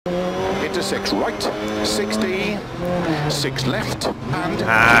into 6 right, 60, 6 left, and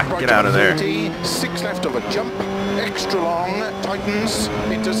get out of there. 30, 6 left of a jump, extra long, tightens,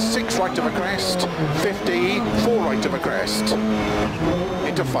 into 6 right of a crest, 50, 4 right of a crest,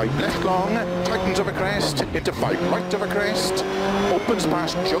 into 5 left long, tightens of a crest, into 5 right of a crest, opens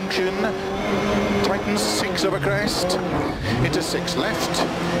past junction, tightens 6 of a crest, into 6 left,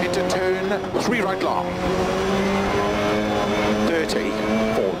 into turn, 3 right long, 30,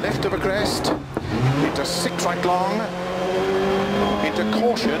 4 left of a crest, into 6 right long, into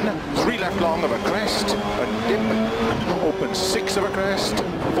caution, 3 left long of a crest, and dip, opens 6 of a crest,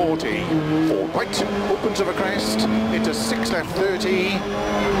 40, 4 right, opens of a crest, into 6 left, 30,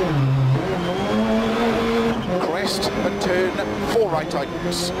 crest and turn, 4 right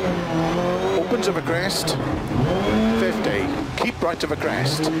tightens, opens of a crest, 50, keep right of a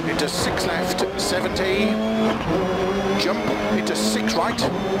crest, into 6 left, 70, jump, into 6 right,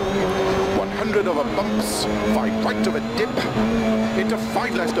 100 over bumps, 5 right of a dip, into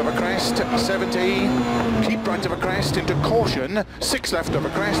 5 left of a crest, 70, keep right of a crest, into caution, 6 left of a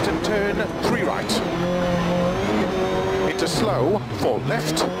crest and turn, 3 right. Into slow, 4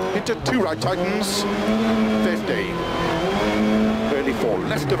 left, into 2 right tightens, 50. Early 4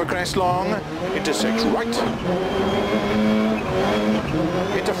 left of a crest long, into 6 right,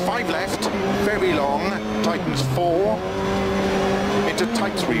 into 5 left, very long, tightens 4, into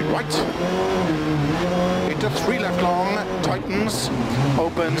tight 3 right, into 3 left long, tightens,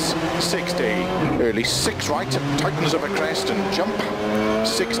 opens 60, early 6 right, tightens of a crest and jump,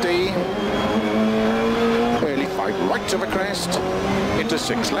 60, early 5 right of a crest, into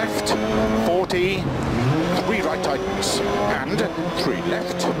 6 left, 40, 3 right tightens, and 3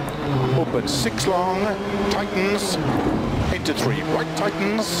 left, opens 6 long, tightens, into 3 right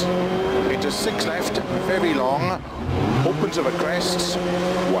tightens, into 6 left, very long, opens of a crest,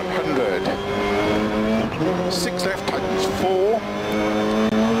 100, 6 left tightens 4,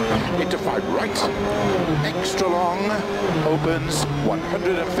 into 5 right, extra long, opens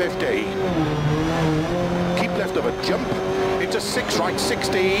 150, keep left of a jump, into 6 right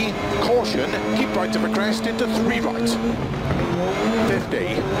 60, caution, keep right of a crest, into 3 right,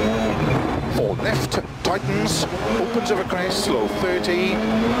 50, 4 left, tightens, opens of a crest, slow 30,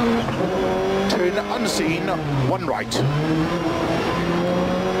 turn unseen, 1 right,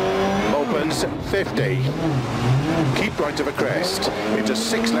 opens 50, keep right of a crest, into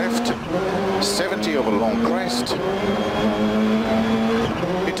 6 left, 70 over long crest,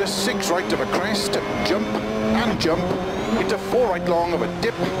 into 6 right of a crest, jump and jump, into 4 right long of a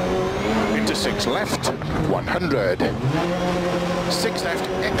dip, into 6 left, 100, 6 left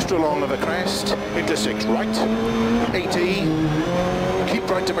extra long of a crest, into 6 right, 80, keep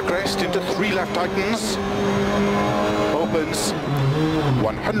right of a crest, into 3 left tightens, opens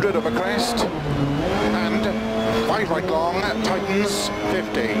 100 of a crest, and 5 right long, tightens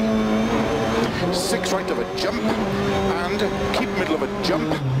 50, 6 right of a jump, and keep middle of a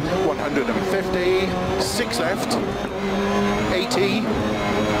jump, 150, 6 left, 80,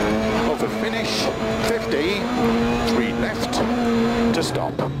 over finish, 50, 3 left, to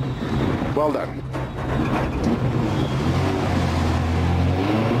stop. Well done.